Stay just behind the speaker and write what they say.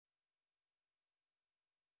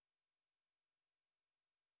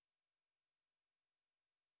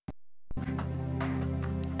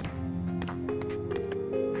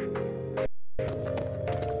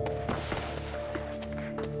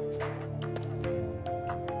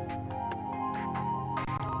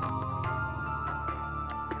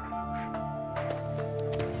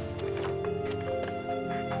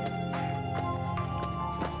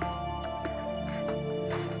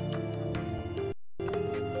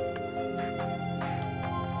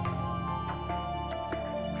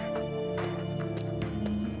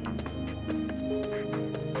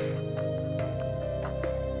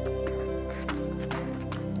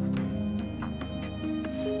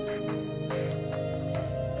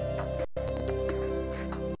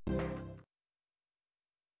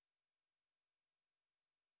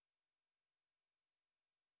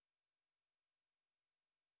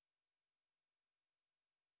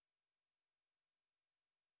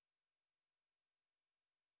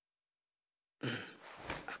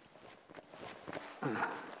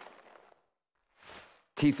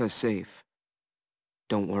Tifa's safe.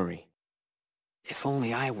 Don't worry. If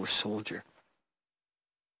only I were Soldier.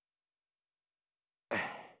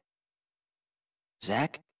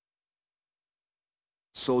 Zack?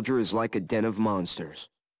 Soldier is like a den of monsters.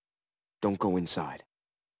 Don't go inside.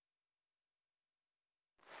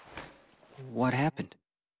 What happened?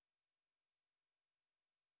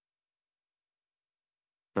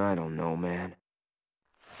 I don't know, man.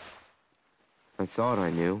 I thought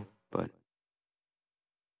I knew, but...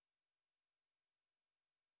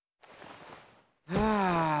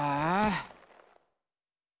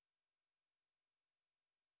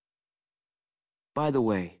 By the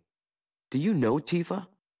way, do you know Tifa?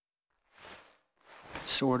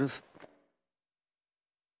 Sort of.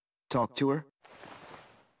 Talk to her?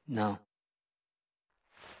 No.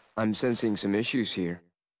 I'm sensing some issues here.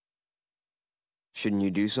 Shouldn't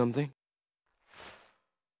you do something?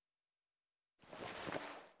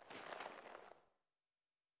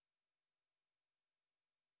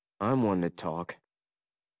 I'm one to talk.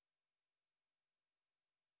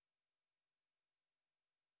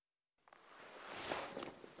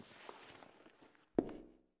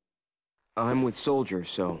 I'm with Soldier,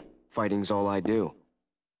 so fighting's all I do.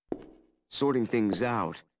 Sorting things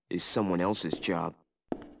out is someone else's job.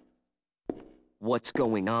 What's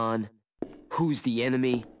going on? Who's the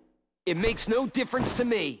enemy? It makes no difference to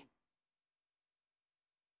me!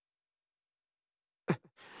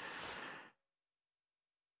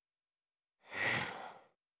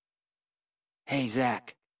 Hey,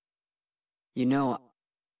 Zack. You know,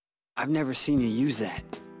 I've never seen you use that.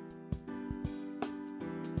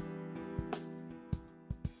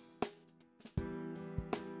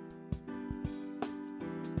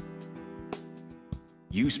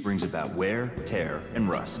 Use brings about wear, tear, and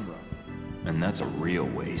rust. And that's a real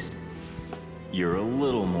waste. You're a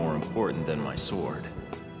little more important than my sword.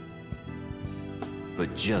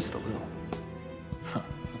 But just a little. Huh.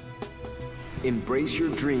 Embrace your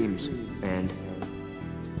dreams, and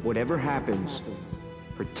whatever happens,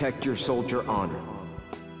 protect your soldier honor.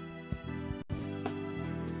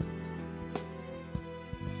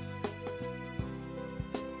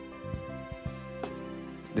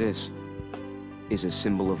 This is a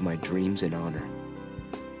symbol of my dreams and honor.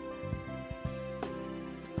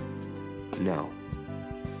 No,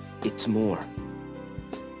 it's more.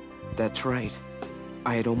 That's right.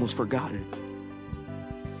 I had almost forgotten.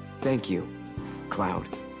 Thank you, Cloud.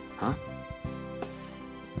 Huh?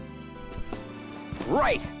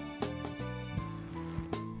 Right!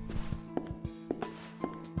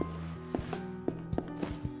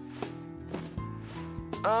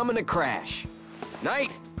 I'm gonna crash.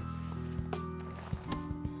 Night!